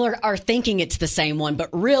 Like people are thinking it's the same one, but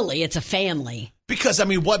really it's a family. Because,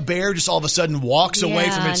 what bear just all of a sudden walks away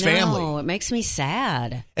from its family? It makes me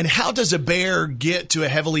sad. And how does a bear get to a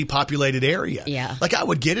heavily populated area? Yeah. Like, I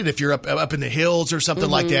would get it if you're up in the hills or something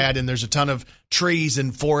like that, and there's a ton of trees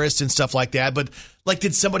and forests and stuff like that. But,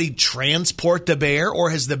 did somebody transport the bear, or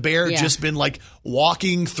has the bear just been,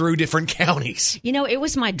 walking through different counties? It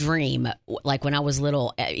was my dream, when I was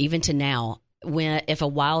little, even to now, if a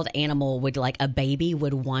wild animal would, like a baby,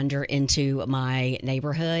 would wander into my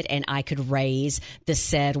neighborhood and I could raise the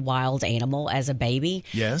said wild animal as a baby.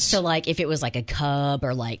 Yes. So, like, if it was like a cub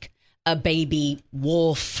or like a baby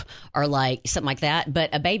wolf or like something like that, but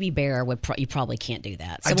a baby bear you probably can't do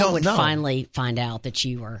that. Someone would finally find out that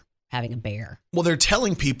you were having a bear. Well, they're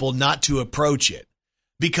telling people not to approach it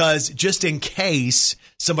because just in case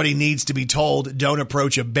somebody needs to be told, don't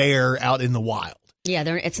approach a bear out in the wild. Yeah,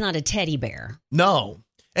 it's not a teddy bear. No.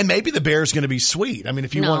 And maybe the bear's going to be sweet. I mean,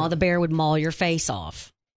 if you want. No, the bear would maul your face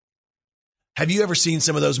off. Have you ever seen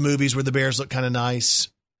some of those movies where the bears look kind of nice?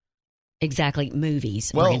 Exactly,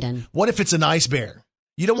 movies, well, Brandon. What if it's a nice bear?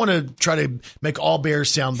 You don't want to try to make all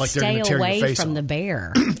bears sound like they're going to tear your face off. Stay away from the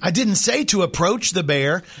bear. I didn't say to approach the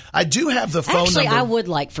bear. I do have the phone number. Actually, I would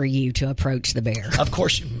like for you to approach the bear. Of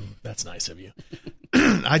course you. That's nice of you.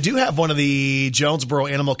 I do have one of the Jonesboro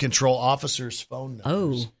Animal Control officers' phone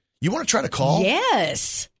numbers. Oh. You want to try to call?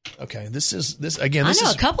 Yes. Okay, this again. I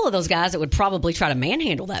know a couple of those guys that would probably try to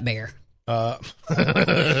manhandle that bear.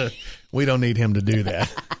 We don't need him to do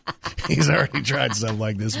that. He's already tried stuff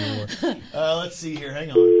like this before. Let's see here.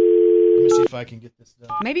 Hang on. Let me see if I can get this done.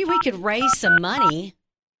 Maybe we could raise some money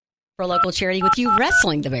for a local charity with you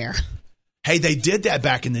wrestling the bear. Hey, they did that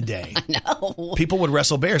back in the day. I know. People would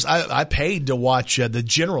wrestle bears. I paid to watch the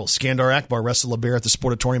General, Skandar Akbar, wrestle a bear at the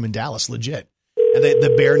Sportatorium in Dallas. Legit. And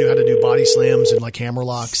the bear knew how to do body slams and like hammer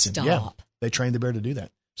locks. Stop. And, yeah, they trained the bear to do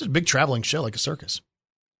that. It's a big traveling show, like a circus.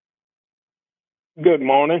 Good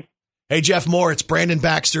morning. Hey, Jeff Moore, it's Brandon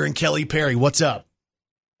Baxter and Kelly Perry. What's up?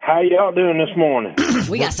 How y'all doing this morning?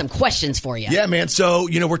 We got some questions for you. Yeah, man. So,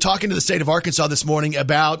 we're talking to the state of Arkansas this morning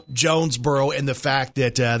about Jonesboro and the fact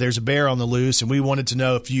that there's a bear on the loose, and we wanted to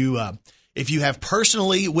know if you have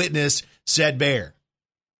personally witnessed said bear.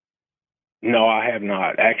 No, I have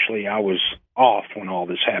not. Actually, I was off when all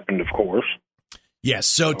this happened, of course. Yes.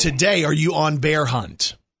 So today, are you on bear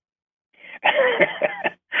hunt?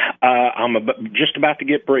 I'm just about to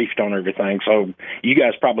get briefed on everything, so you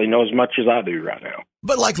guys probably know as much as I do right now.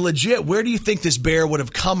 But like legit, where do you think this bear would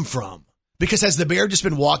have come from? Because has the bear just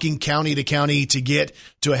been walking county to county to get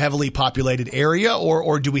to a heavily populated area,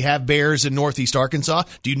 or do we have bears in northeast Arkansas?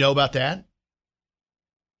 Do you know about that?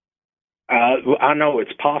 I know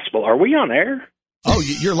it's possible. Are we on air? Oh,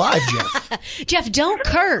 you're live, Jeff. Jeff, don't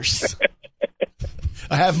curse.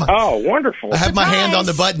 I have my wonderful. I have my hand on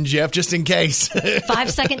the button, Jeff, just in case.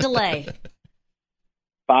 5-second delay.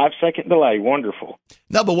 5-second delay. Wonderful.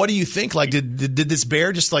 No, but what do you think? Like, did this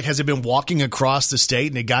bear just has it been walking across the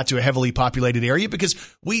state and it got to a heavily populated area? Because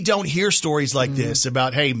we don't hear stories like this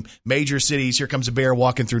about, hey, major cities, here comes a bear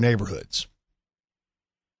walking through neighborhoods.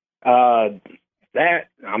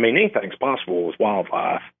 Anything's possible with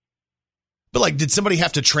wildlife. But did somebody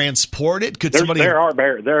have to transport it? There are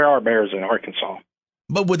bears in Arkansas.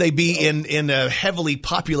 But would they be in a heavily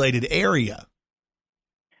populated area?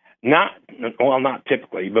 Not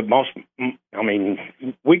typically, but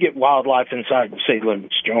we get wildlife inside the city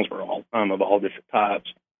limits, Jonesboro, all the time, of all different types.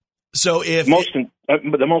 So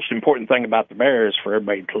but the most important thing about the bear is for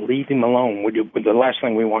everybody to leave him alone. The last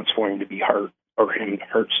thing we want is for him to be hurt or him to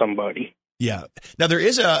hurt somebody. Yeah. Now, there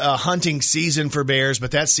is a hunting season for bears,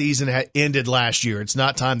 but that season ended last year. It's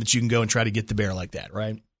not time that you can go and try to get the bear like that,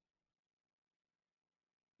 right?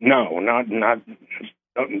 No, not.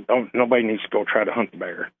 Don't. Nobody needs to go try to hunt the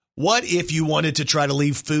bear. What if you wanted to try to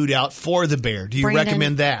leave food out for the bear? Do you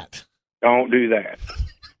recommend that? Don't do that.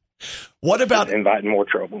 What about inviting more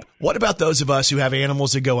trouble? What about those of us who have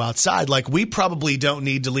animals that go outside? We probably don't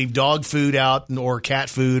need to leave dog food out or cat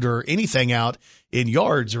food or anything out in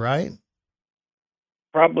yards, right?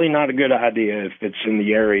 Probably not a good idea if it's in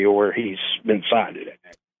the area where he's been sighted at.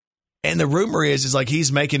 And the rumor is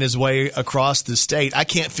he's making his way across the state. I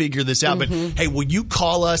can't figure this out, but hey, will you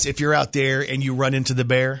call us if you're out there and you run into the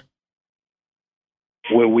bear?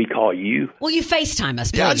 Will we call you? Will you FaceTime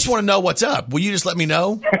us, please? Yeah, I just want to know what's up. Will you just let me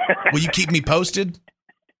know? Will you keep me posted?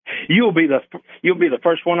 You'll be the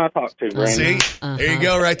first one I talk to, Brandon. See? There you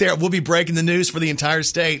go right there. We'll be breaking the news for the entire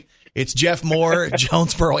state. It's Jeff Moore,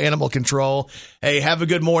 Jonesboro Animal Control. Hey, have a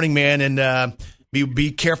good morning, man, and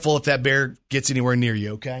be careful if that bear gets anywhere near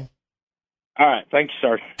you, okay? All right. Thank you,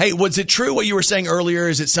 sir. Hey, was it true what you were saying earlier?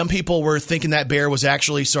 Is that some people were thinking that bear was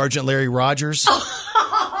actually Sergeant Larry Rogers?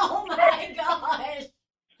 Oh, my gosh.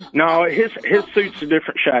 No, his suit's a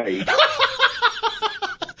different shade.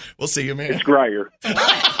 We'll see you, man. It's grayer.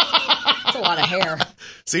 That's a lot of hair.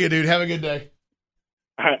 See you, dude. Have a good day.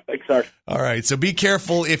 All right. Thanks, sir. All right. So be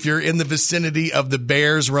careful if you're in the vicinity of the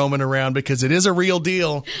bears roaming around because it is a real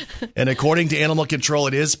deal. And according to Animal Control,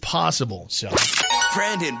 it is possible. So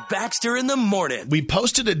Brandon Baxter in the morning. We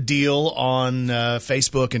posted a deal on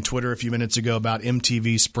Facebook and Twitter a few minutes ago about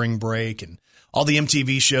MTV Spring Break and all the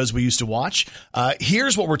MTV shows we used to watch.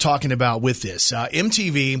 Here's what we're talking about with this.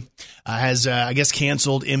 MTV has, I guess,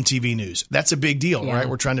 canceled MTV News. That's a big deal, right?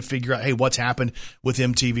 We're trying to figure out, hey, what's happened with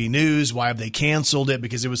MTV News? Why have they canceled it?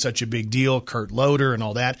 Because it was such a big deal. Kurt Loder and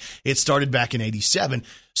all that. It started back in 87.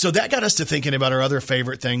 So that got us to thinking about our other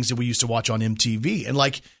favorite things that we used to watch on MTV. And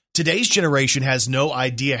like, today's generation has no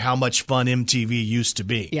idea how much fun MTV used to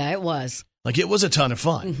be. Yeah, it was. Like, it was a ton of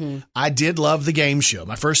fun. Mm-hmm. I did love the game show.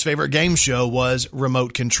 My first favorite game show was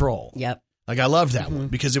Remote Control. Yep. Like, I loved that one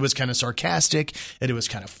because it was kind of sarcastic and it was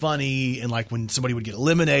kind of funny. And, like, when somebody would get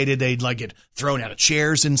eliminated, they'd, like, get thrown out of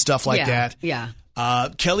chairs and stuff like that. Yeah.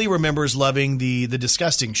 Kelly remembers loving the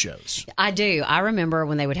disgusting shows. I do. I remember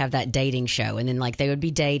when they would have that dating show, and then like they would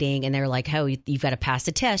be dating, and they were like, "Oh, you've got to pass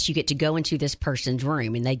a test. You get to go into this person's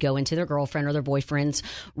room," and they go into their girlfriend or their boyfriend's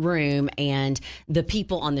room, and the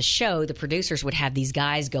people on the show, the producers, would have these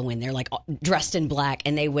guys go in there like dressed in black,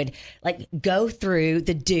 and they would like go through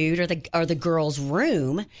the dude or the girl's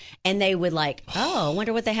room, and they would like, "Oh, I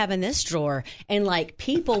wonder what they have in this drawer," and like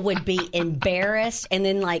people would be embarrassed, and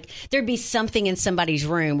then like there'd be something in somebody's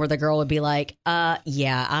room where the girl would be like,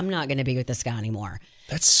 yeah, I'm not going to be with this guy anymore.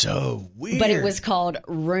 That's so weird. But it was called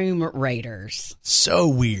Room Raiders. So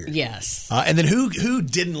weird. Yes. And then who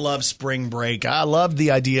didn't love Spring Break? I loved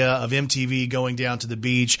the idea of MTV going down to the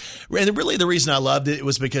beach. And really the reason I loved it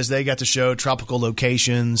was because they got to show tropical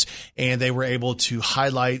locations and they were able to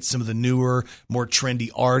highlight some of the newer, more trendy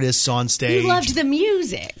artists on stage. You loved the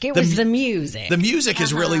music. It was the music. The music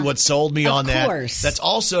is really what sold me on that. Of course. That's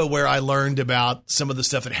also where I learned about some of the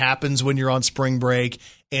stuff that happens when you're on spring break.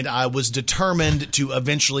 And I was determined to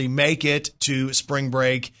eventually make it to spring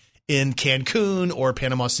break in Cancun or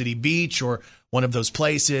Panama City Beach or one of those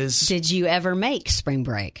places. Did you ever make spring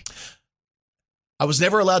break? I was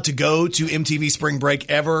never allowed to go to MTV Spring Break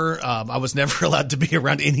ever. I was never allowed to be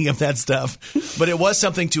around any of that stuff. But it was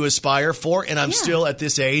something to aspire for, and I'm still at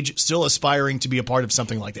this age, still aspiring to be a part of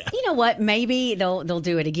something like that. You know what? Maybe they'll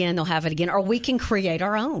do it again. They'll have it again, or we can create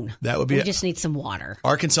our own. That would be. We just need some water.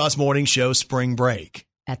 Arkansas's morning show Spring Break.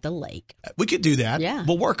 At the lake. We could do that. Yeah.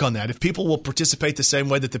 We'll work on that. If people will participate the same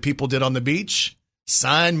way that the people did on the beach,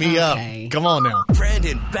 sign me up. Come on now.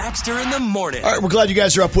 Brandon Baxter in the morning. All right, we're glad you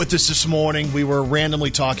guys are up with us this morning. We were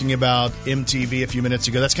randomly talking about MTV a few minutes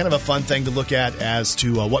ago. That's kind of a fun thing to look at as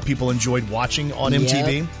to what people enjoyed watching on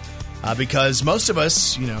MTV. Because most of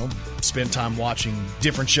us, spend time watching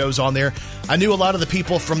different shows on there. I knew a lot of the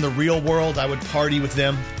people from the real world. I would party with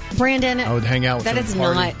them. Brandon, I would hang out with them. That is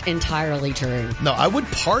not entirely true. No, I would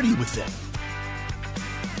party with them.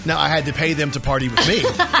 Now, I had to pay them to party with me.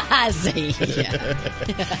 I see. Yeah.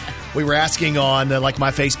 We were asking on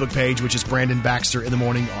my Facebook page, which is Brandon Baxter in the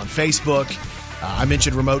Morning on Facebook. I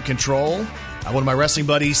mentioned Remote Control. One of my wrestling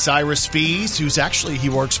buddies, Cyrus Fees, he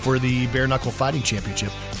works for the Bare Knuckle Fighting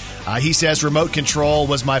Championship. He says Remote Control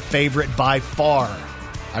was my favorite by far.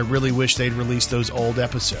 I really wish they'd release those old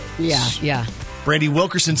episodes. Yeah. Brandy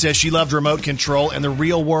Wilkerson says she loved Remote Control and The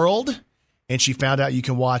Real World. And she found out you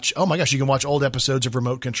can watch old episodes of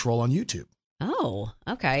Remote Control on YouTube. Oh,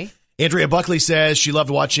 okay. Andrea Buckley says she loved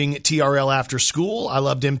watching TRL after school. I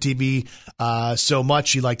loved MTV so much.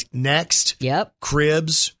 She liked Next,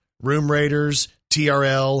 Cribs, Room Raiders,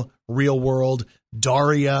 TRL, Real World,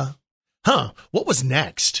 Daria. What was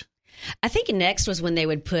Next? I think Next was when they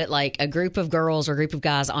would put like a group of girls or a group of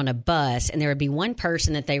guys on a bus, and there would be one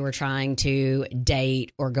person that they were trying to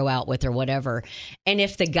date or go out with or whatever. And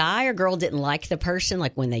if the guy or girl didn't like the person,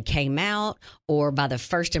 like when they came out or by the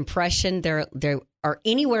first impression, there or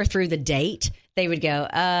anywhere through the date, they would go,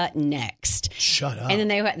 next. Shut up. And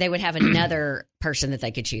then they would have another person that they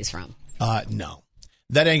could choose from. No.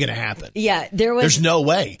 That ain't going to happen. Yeah, there's no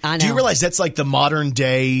way. I know. Do you realize that's like the modern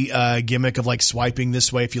day gimmick of like swiping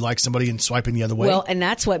this way if you like somebody and swiping the other way? Well, and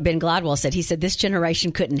that's what Ben Gladwell said. He said this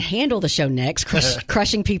generation couldn't handle the show Next,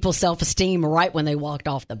 crushing people's self-esteem right when they walked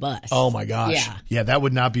off the bus. Oh, my gosh. Yeah, that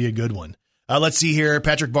would not be a good one. Let's see here.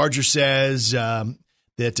 Patrick Barger says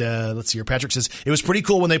let's see here. Patrick says, it was pretty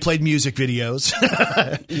cool when they played music videos.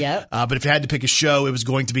 Yep. But if you had to pick a show, it was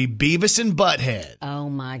going to be Beavis and Butthead. Oh,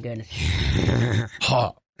 my goodness.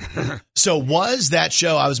 So was that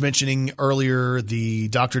show I was mentioning earlier, the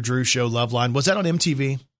Dr. Drew show, Loveline, was that on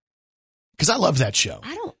MTV? Because I love that show.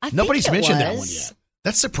 Nobody's mentioned that one yet.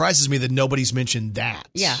 That surprises me that nobody's mentioned that.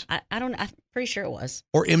 Yeah, I'm pretty sure it was.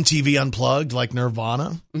 Or MTV Unplugged, like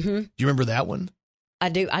Nirvana. Mm-hmm. Do you remember that one? I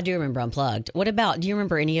do remember Unplugged. What about, do you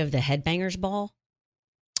remember any of the Headbangers Ball?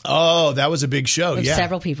 Oh, that was a big show,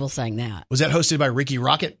 Several people sang that. Was that hosted by Ricky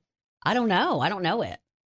Rocket? I don't know. I don't know it.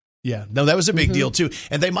 Yeah. No, that was a big deal, too.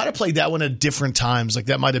 And they might have played that one at different times. Like,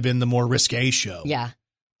 that might have been the more risque show. Yeah.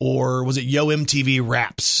 Or was it Yo MTV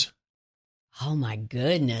Raps? Oh, my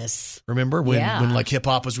goodness. Remember when like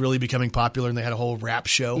hip-hop was really becoming popular and they had a whole rap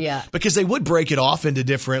show? Yeah. Because they would break it off into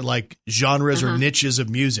different, like, genres or niches of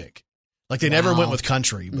music. Like, they never went with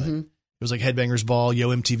country, but it was like Headbangers Ball, Yo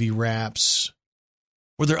MTV Raps.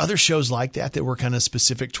 Were there other shows like that were kind of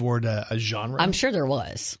specific toward a genre? I'm sure there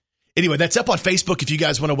was. Anyway, that's up on Facebook if you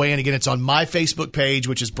guys want to weigh in. Again, it's on my Facebook page,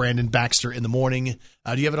 which is Brandon Baxter in the Morning.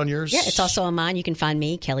 Do you have it on yours? Yeah, it's also on mine. You can find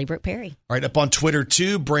me, Kelly Brooke Perry. All right, up on Twitter,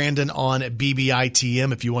 too. Brandon on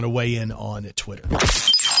BBITM if you want to weigh in on Twitter.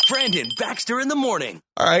 Brandon Baxter in the Morning.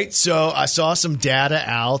 All right, so I saw some data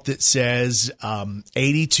out that says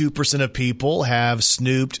 82% of people have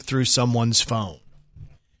snooped through someone's phone.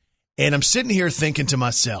 And I'm sitting here thinking to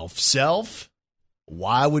myself,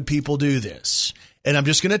 why would people do this? And I'm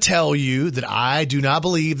just going to tell you that I do not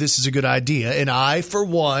believe this is a good idea. And I, for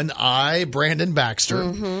one, Brandon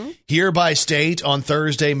Baxter, hereby state on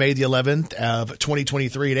Thursday, May the 11th of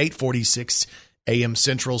 2023 at 8:46 a.m.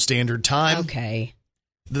 Central Standard Time. Okay.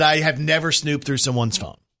 That I have never snooped through someone's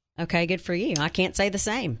phone. Okay, good for you. I can't say the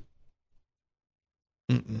same.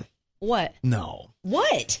 Mm-mm. What? No.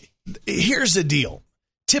 What? Here's the deal.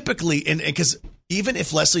 Typically, and because even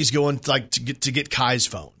if Leslie's going like to get Kai's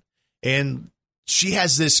phone, and she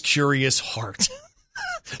has this curious heart.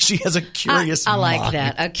 She has a curious I like mind.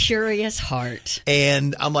 that. A curious heart.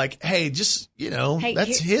 And I'm like, hey, just,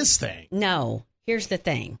 that's his thing. No. Here's the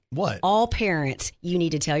thing. What? All parents, you need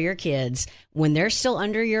to tell your kids when they're still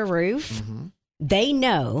under your roof, they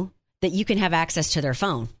know that you can have access to their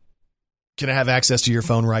phone. Can I have access to your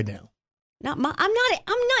phone right now? I'm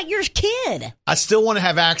not your kid. I still want to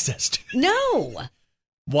have access to it. No.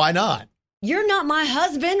 Why not? You're not my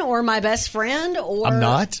husband or my best friend or I'm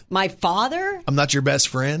not. My father. I'm not your best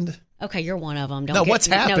friend. Okay, you're one of them. What's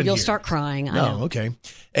happened? No, you'll here? Start crying. I know. Okay.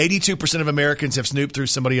 82% of Americans have snooped through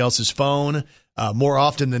somebody else's phone. More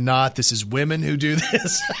often than not, this is women who do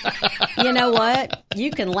this. You know what? You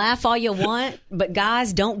can laugh all you want, but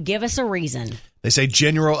guys, don't give us a reason. They say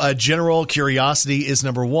general curiosity is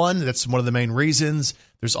number one. That's one of the main reasons.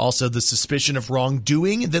 There's also the suspicion of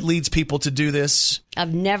wrongdoing that leads people to do this.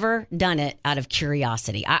 I've never done it out of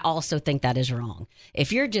curiosity. I also think that is wrong.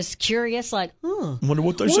 If you're just curious, like, wonder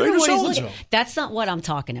what they say to so-and-so. That's not what I'm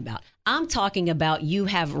talking about. I'm talking about you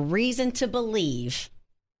have reason to believe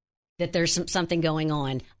that there's something going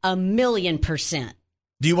on 1,000,000%.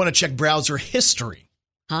 Do you want to check browser history?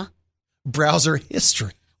 Huh? Browser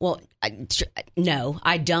history. Well, no,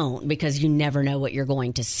 I don't, because you never know what you're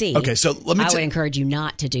going to see. Okay, so I would encourage you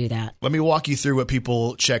not to do that. Let me walk you through what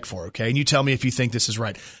people check for, okay? And you tell me if you think this is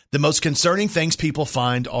right. The most concerning things people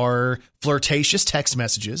find are flirtatious text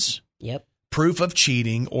messages. Yep. Proof of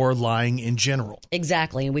cheating or lying in general.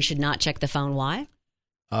 Exactly, and we should not check the phone. Why?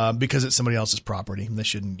 Because it's somebody else's property. You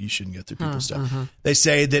shouldn't go through people's stuff. They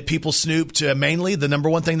say that people snooped mainly. The number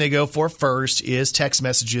one thing they go for first is text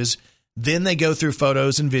messages. Then they go through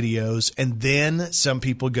photos and videos, and then some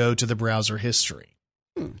people go to the browser history.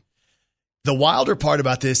 The wilder part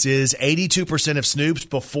about this is 82% have snooped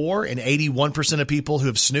before, and 81% of people who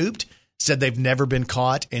have snooped said they've never been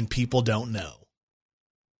caught, and people don't know.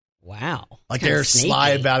 Wow. Like they're sly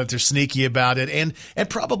about it, they're sneaky about it, and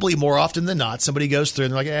probably more often than not, somebody goes through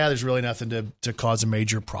and they're like, there's really nothing to cause a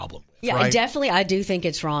major problem with. Yeah, right? Definitely. I do think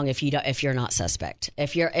it's wrong if you're not suspect.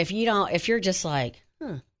 If you're just like,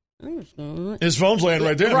 his phone's laying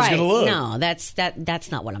right there. Right. I'm just gonna look. No,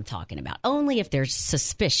 that's not what I'm talking about. Only if there's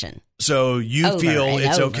suspicion. So you feel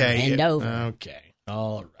it's okay. And over. Okay.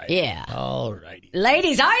 All right. Yeah. All righty.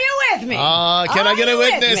 Ladies, are you with me? Can I get a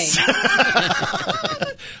witness?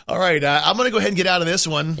 All right. I'm going to go ahead and get out of this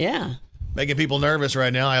one. Yeah. Making people nervous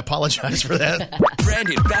right now. I apologize for that.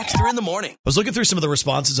 Brandon Baxter in the Morning. I was looking through some of the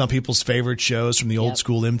responses on people's favorite shows from the old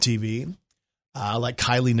school MTV. Like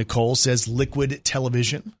Kylie Nicole says, Liquid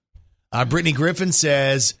Television. Brittany Griffin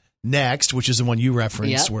says, Next, which is the one you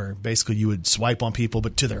referenced, where basically you would swipe on people,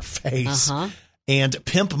 but to their face. And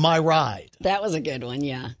Pimp My Ride. That was a good one,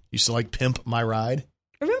 yeah. Used to like Pimp My Ride.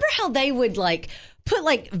 Remember how they would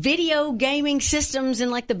put video gaming systems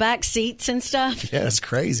in the back seats and stuff? Yeah, it's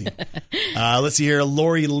crazy. Let's see here.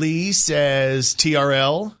 Lori Lee says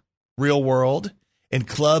TRL, Real World, and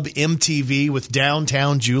Club MTV with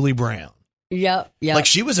Downtown Julie Brown. Yep. Like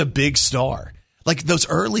she was a big star. Like those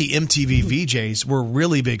early MTV VJs were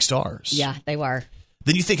really big stars. Yeah, they were.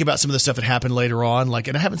 Then you think about some of the stuff that happened later on,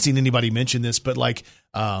 and I haven't seen anybody mention this, but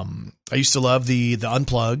I used to love the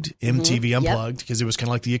Unplugged, MTV Unplugged, because it was kind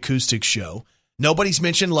of like the acoustic show. Nobody's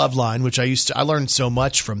mentioned Loveline, which I learned so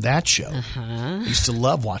much from that show. I used to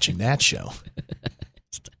love watching that show.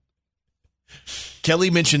 Kelly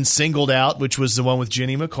mentioned Singled Out, which was the one with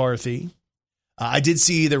Jenny McCarthy. I did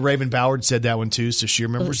see that Raven Boward said that one too, so she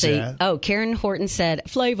remembers that. Oh, Karen Horton said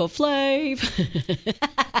Flava Flav.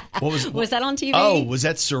 Was that on TV? Oh, was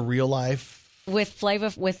that Surreal Life? With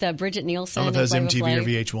Bridget Nielsen? I don't know if that was MTV or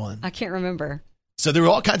VH1. I can't remember. So there were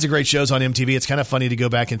all kinds of great shows on MTV. It's kind of funny to go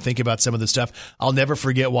back and think about some of the stuff. I'll never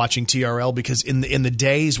forget watching TRL because in the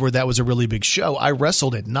days where that was a really big show, I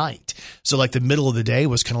wrestled at night. So like the middle of the day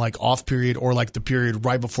was kind of like off period or like the period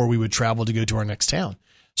right before we would travel to go to our next town.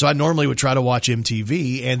 So I normally would try to watch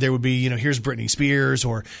MTV and there would be, here's Britney Spears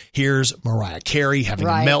or here's Mariah Carey having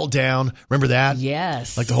a meltdown. Remember that?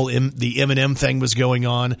 Yes. Like the Eminem thing was going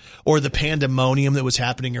on or the pandemonium that was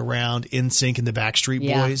happening around NSYNC and the Backstreet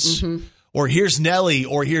Boys. Mm-hmm. Or here's Nelly,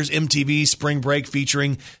 or here's MTV Spring Break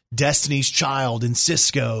featuring Destiny's Child and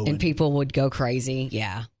Cisco. And people would go crazy,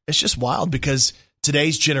 yeah. It's just wild because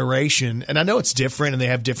today's generation, and I know it's different and they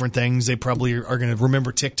have different things. They probably are going to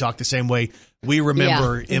remember TikTok the same way we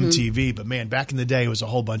remember MTV. But man, back in the day, it was a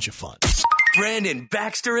whole bunch of fun. Brandon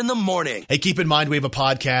Baxter in the morning. Hey, keep in mind we have a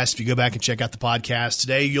podcast. If you go back and check out the podcast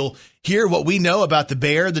today, you'll hear what we know about the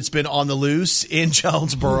bear that's been on the loose in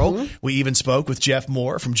Jonesboro. Mm-hmm. We even spoke with Jeff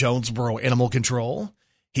Moore from Jonesboro Animal Control.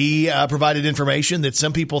 He provided information that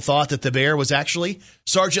some people thought that the bear was actually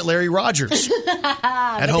Sergeant Larry Rogers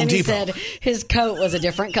at Home Depot. He said his coat was a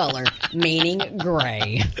different color, meaning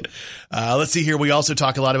gray. Let's see here. We also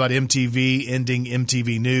talk a lot about MTV, ending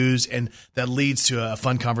MTV News, and that leads to a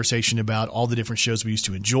fun conversation about all the different shows we used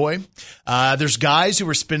to enjoy. There's guys who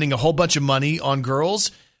were spending a whole bunch of money on girls.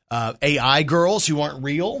 AI girls who aren't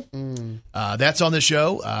real. That's on the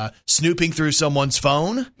show. Snooping through someone's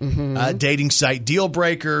phone. Mm-hmm. Dating site deal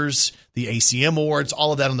breakers. The ACM Awards.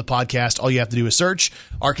 All of that on the podcast. All you have to do is search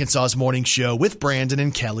Arkansas's Morning Show with Brandon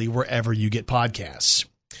and Kelly wherever you get podcasts.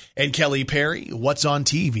 And Kelly Perry, what's on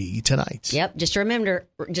TV tonight? Yep, just a reminder,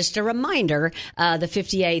 the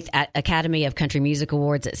 58th Academy of Country Music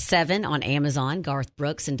Awards at 7 on Amazon. Garth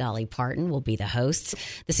Brooks and Dolly Parton will be the hosts.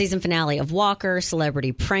 The season finale of Walker,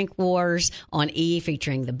 Celebrity Prank Wars on E!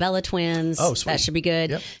 Featuring the Bella Twins. Oh, sweet. That should be good.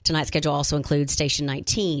 Yep. Tonight's schedule also includes Station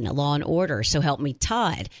 19, Law & Order, So Help Me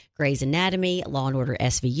Todd, Grey's Anatomy, Law & Order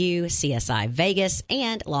SVU, CSI Vegas,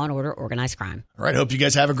 and Law & Order Organized Crime. All right, hope you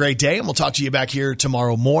guys have a great day, and we'll talk to you back here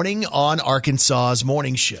tomorrow morning on Arkansas's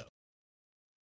Morning Show.